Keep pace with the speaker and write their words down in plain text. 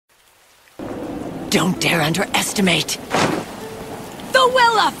Don't dare underestimate the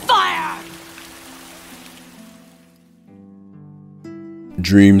Will of Fire!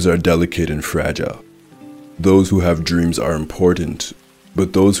 Dreams are delicate and fragile. Those who have dreams are important,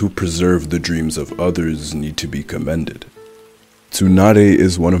 but those who preserve the dreams of others need to be commended. Tsunade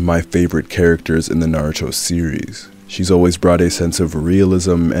is one of my favorite characters in the Naruto series. She's always brought a sense of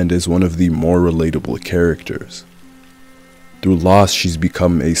realism and is one of the more relatable characters. Through loss, she's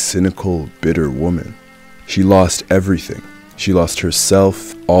become a cynical, bitter woman. She lost everything. She lost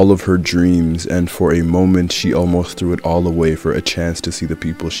herself, all of her dreams, and for a moment she almost threw it all away for a chance to see the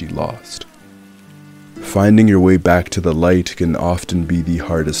people she lost. Finding your way back to the light can often be the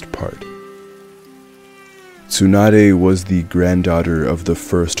hardest part. Tsunade was the granddaughter of the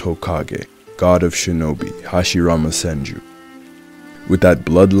first Hokage, god of shinobi, Hashirama Senju. With that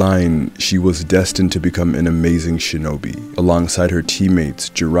bloodline, she was destined to become an amazing shinobi, alongside her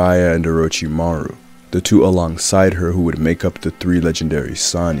teammates Jiraiya and Orochimaru, the two alongside her who would make up the three legendary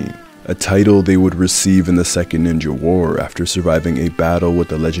Sannin, a title they would receive in the Second Ninja War after surviving a battle with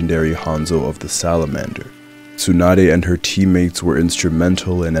the legendary Hanzo of the Salamander. Tsunade and her teammates were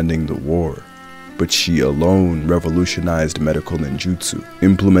instrumental in ending the war, but she alone revolutionized medical ninjutsu,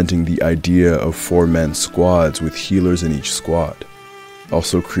 implementing the idea of four-man squads with healers in each squad,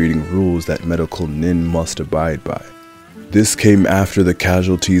 also creating rules that medical nin must abide by. This came after the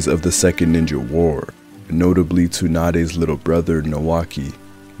casualties of the Second Ninja War, notably Tsunade's little brother Nawaki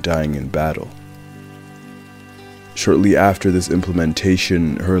dying in battle. Shortly after this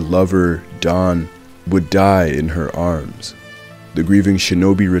implementation, her lover, Dan, would die in her arms. The grieving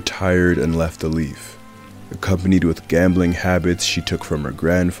shinobi retired and left the Leaf, accompanied with gambling habits she took from her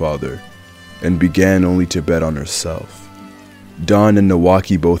grandfather, and began only to bet on herself. Dan and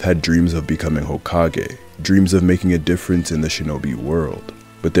Nawaki both had dreams of becoming Hokage, dreams of making a difference in the shinobi world,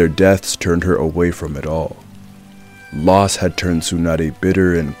 but their deaths turned her away from it all. Loss had turned Tsunade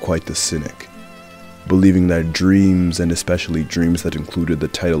bitter and quite the cynic, believing that dreams, and especially dreams that included the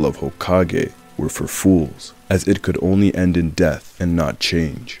title of Hokage, were for fools, as it could only end in death and not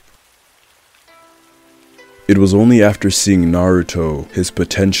change. It was only after seeing Naruto, his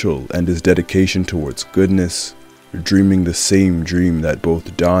potential, and his dedication towards goodness, dreaming the same dream that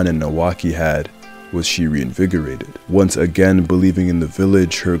both Dan and Nawaki had, was she reinvigorated, once again believing in the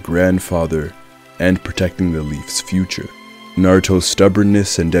village, her grandfather, and protecting the Leaf's future. Naruto's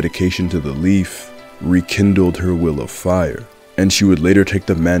stubbornness and dedication to the Leaf rekindled her will of fire, and she would later take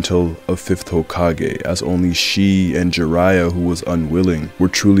the mantle of fifth Hokage, as only she and Jiraiya, who was unwilling, were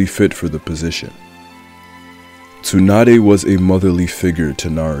truly fit for the position. Tsunade was a motherly figure to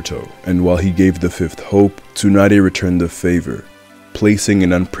Naruto, and while he gave the fifth hope, Tsunade returned the favor, placing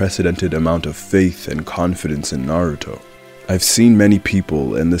an unprecedented amount of faith and confidence in Naruto. I've seen many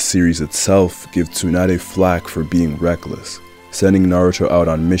people, and the series itself, give Tsunade flack for being reckless, sending Naruto out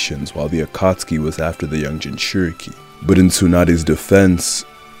on missions while the Akatsuki was after the young Jinchuriki. But in Tsunade's defense,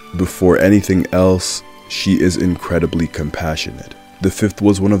 before anything else, she is incredibly compassionate. The fifth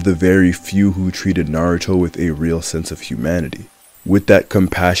was one of the very few who treated Naruto with a real sense of humanity. With that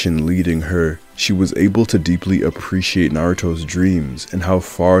compassion leading her, she was able to deeply appreciate Naruto's dreams and how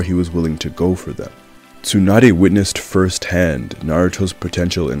far he was willing to go for them. Tsunade witnessed firsthand Naruto's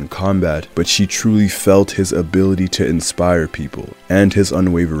potential in combat, but she truly felt his ability to inspire people and his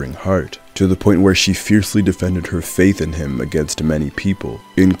unwavering heart, to the point where she fiercely defended her faith in him against many people,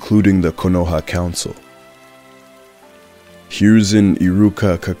 including the Konoha Council. Hiruzen,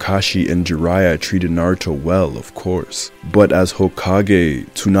 Iruka, Kakashi, and Jiraiya treated Naruto well, of course, but as Hokage,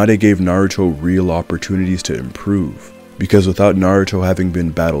 Tsunade gave Naruto real opportunities to improve, because without Naruto having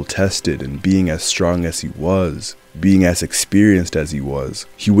been battle-tested and being as strong as he was, being as experienced as he was,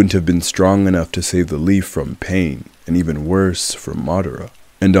 he wouldn't have been strong enough to save the Leaf from Pain, and even worse, from Madara.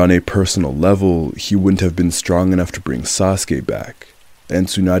 And on a personal level, he wouldn't have been strong enough to bring Sasuke back. And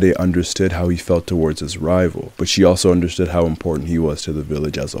Tsunade understood how he felt towards his rival, but she also understood how important he was to the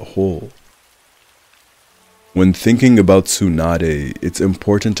village as a whole. When thinking about Tsunade, it's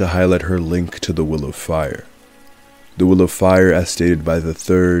important to highlight her link to the Will of Fire. The Will of Fire, as stated by the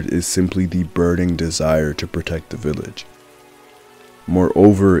third, is simply the burning desire to protect the village.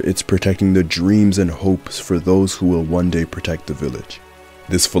 Moreover, it's protecting the dreams and hopes for those who will one day protect the village.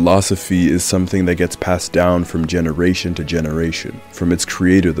 This philosophy is something that gets passed down from generation to generation, from its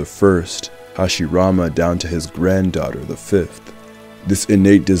creator, the first, Hashirama, down to his granddaughter, the fifth. This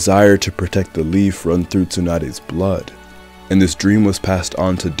innate desire to protect the Leaf run through Tsunade's blood, and this dream was passed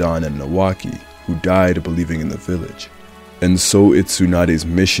on to Dan and Nawaki, who died believing in the village. And so it's Tsunade's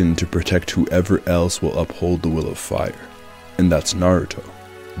mission to protect whoever else will uphold the Will of Fire, and that's Naruto.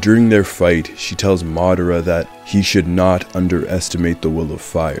 During their fight, she tells Madara that he should not underestimate the will of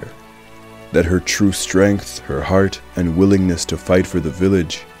fire, that her true strength, her heart, and willingness to fight for the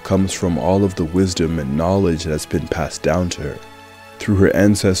village comes from all of the wisdom and knowledge that has been passed down to her. Through her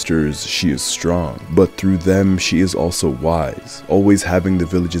ancestors, she is strong, but through them, she is also wise, always having the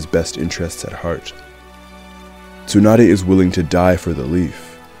village's best interests at heart. Tsunade is willing to die for the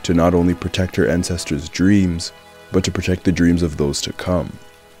leaf, to not only protect her ancestors' dreams, but to protect the dreams of those to come.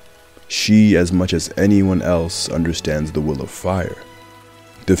 She, as much as anyone else, understands the will of fire.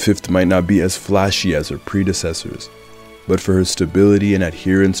 The fifth might not be as flashy as her predecessors, but for her stability and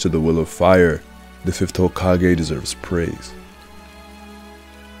adherence to the will of fire, the fifth Hokage deserves praise.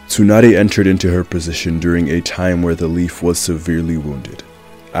 Tsunade entered into her position during a time where the leaf was severely wounded.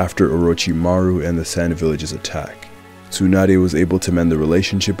 After Orochimaru and the Sand Village's attack, Tsunade was able to mend the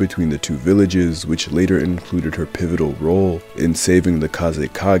relationship between the two villages, which later included her pivotal role in saving the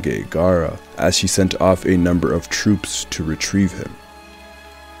Kazekage, Gaara, as she sent off a number of troops to retrieve him.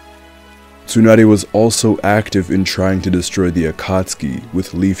 Tsunade was also active in trying to destroy the Akatsuki,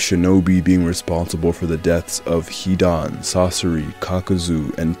 with Leaf Shinobi being responsible for the deaths of Hidan, Sasori,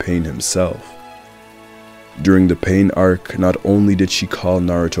 Kakuzu, and Pain himself. During the Pain arc, not only did she call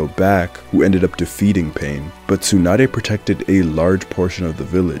Naruto back, who ended up defeating Pain, but Tsunade protected a large portion of the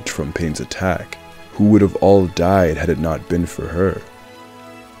village from Pain's attack, who would have all died had it not been for her.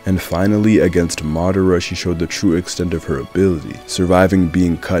 And finally, against Madara, she showed the true extent of her ability, surviving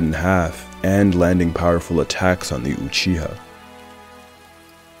being cut in half and landing powerful attacks on the Uchiha.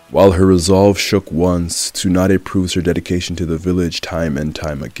 While her resolve shook once, Tsunade proves her dedication to the village time and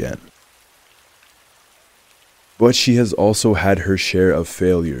time again. But she has also had her share of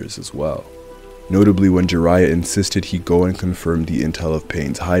failures as well, notably when Jiraiya insisted he go and confirm the intel of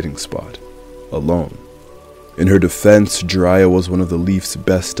Pain's hiding spot, alone. In her defense, Jiraiya was one of the Leaf's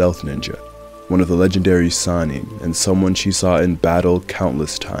best stealth ninja, one of the legendary Sannin, and someone she saw in battle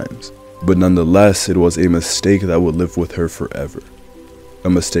countless times. But nonetheless, it was a mistake that would live with her forever. A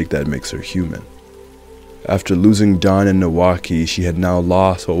mistake that makes her human. After losing Dan and Nawaki, she had now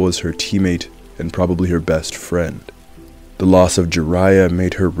lost what was her teammate and probably her best friend. The loss of Jiraiya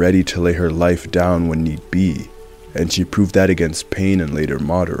made her ready to lay her life down when need be, and she proved that against Pain and later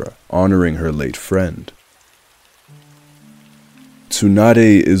Madara, honoring her late friend.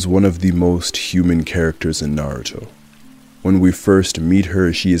 Tsunade is one of the most human characters in Naruto. When we first meet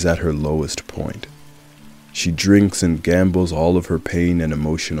her, she is at her lowest point. She drinks and gambles all of her pain and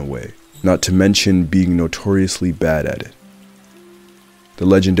emotion away, not to mention being notoriously bad at it. The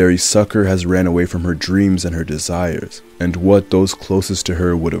legendary sucker has ran away from her dreams and her desires, and what those closest to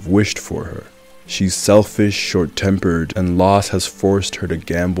her would have wished for her. She's selfish, short-tempered, and loss has forced her to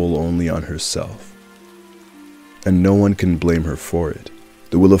gamble only on herself. And no one can blame her for it.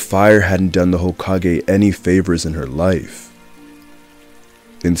 The Will of Fire hadn't done the Hokage any favors in her life,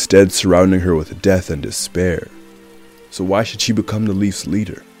 instead surrounding her with death and despair. So why should she become the Leaf's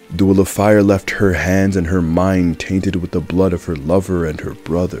leader? The Will of Fire left her hands and her mind tainted with the blood of her lover and her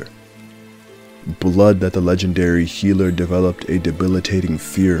brother. Blood that the legendary healer developed a debilitating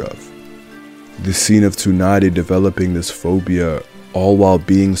fear of. The scene of Tsunade developing this phobia, all while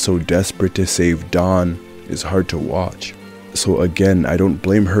being so desperate to save Dan, is hard to watch. So again, I don't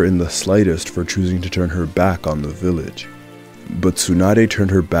blame her in the slightest for choosing to turn her back on the village. But Tsunade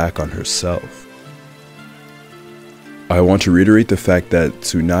turned her back on herself. I want to reiterate the fact that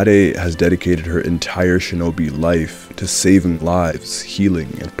Tsunade has dedicated her entire shinobi life to saving lives, healing,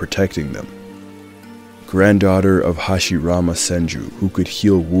 and protecting them. Granddaughter of Hashirama Senju, who could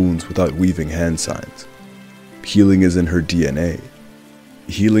heal wounds without weaving hand signs. Healing is in her DNA.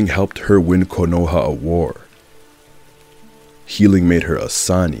 Healing helped her win Konoha a war. Healing made her a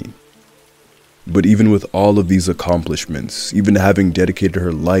Sannin. But even with all of these accomplishments, even having dedicated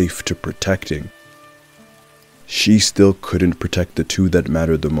her life to protecting, she still couldn't protect the two that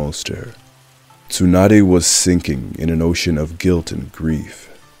mattered the most to her. Tsunade was sinking in an ocean of guilt and grief.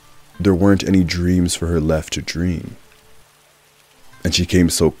 There weren't any dreams for her left to dream. And she came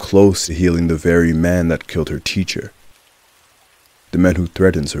so close to healing the very man that killed her teacher, the man who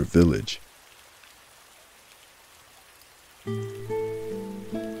threatens her village.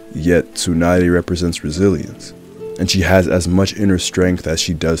 Yet Tsunade represents resilience, and she has as much inner strength as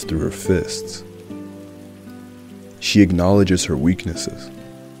she does through her fists. She acknowledges her weaknesses.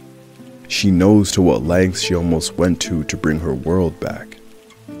 She knows to what lengths she almost went to bring her world back.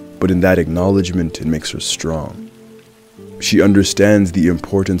 But in that acknowledgement, it makes her strong. She understands the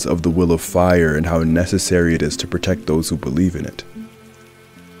importance of the Will of Fire and how necessary it is to protect those who believe in it.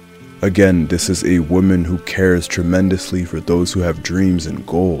 Again, this is a woman who cares tremendously for those who have dreams and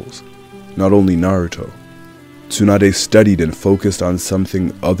goals, not only Naruto. Tsunade studied and focused on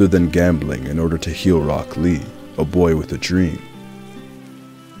something other than gambling in order to heal Rock Lee, a boy with a dream.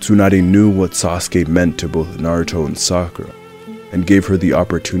 Tsunade knew what Sasuke meant to both Naruto and Sakura, and gave her the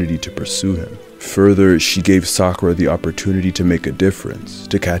opportunity to pursue him. Further, she gave Sakura the opportunity to make a difference,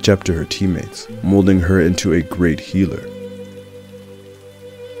 to catch up to her teammates, molding her into a great healer.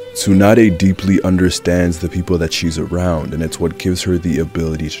 Tsunade deeply understands the people that she's around, and it's what gives her the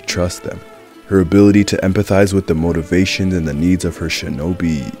ability to trust them. Her ability to empathize with the motivations and the needs of her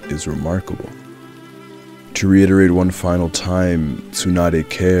shinobi is remarkable. To reiterate one final time, Tsunade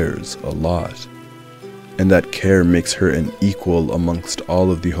cares a lot, and that care makes her an equal amongst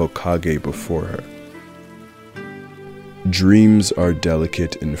all of the Hokage before her. Dreams are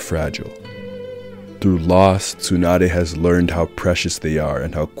delicate and fragile. Through loss, Tsunade has learned how precious they are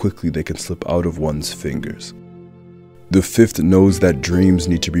and how quickly they can slip out of one's fingers. The fifth knows that dreams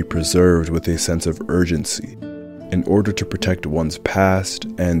need to be preserved with a sense of urgency in order to protect one's past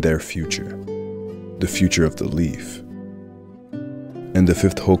and their future, the future of the leaf. And the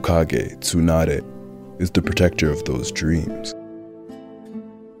fifth Hokage, Tsunade, is the protector of those dreams.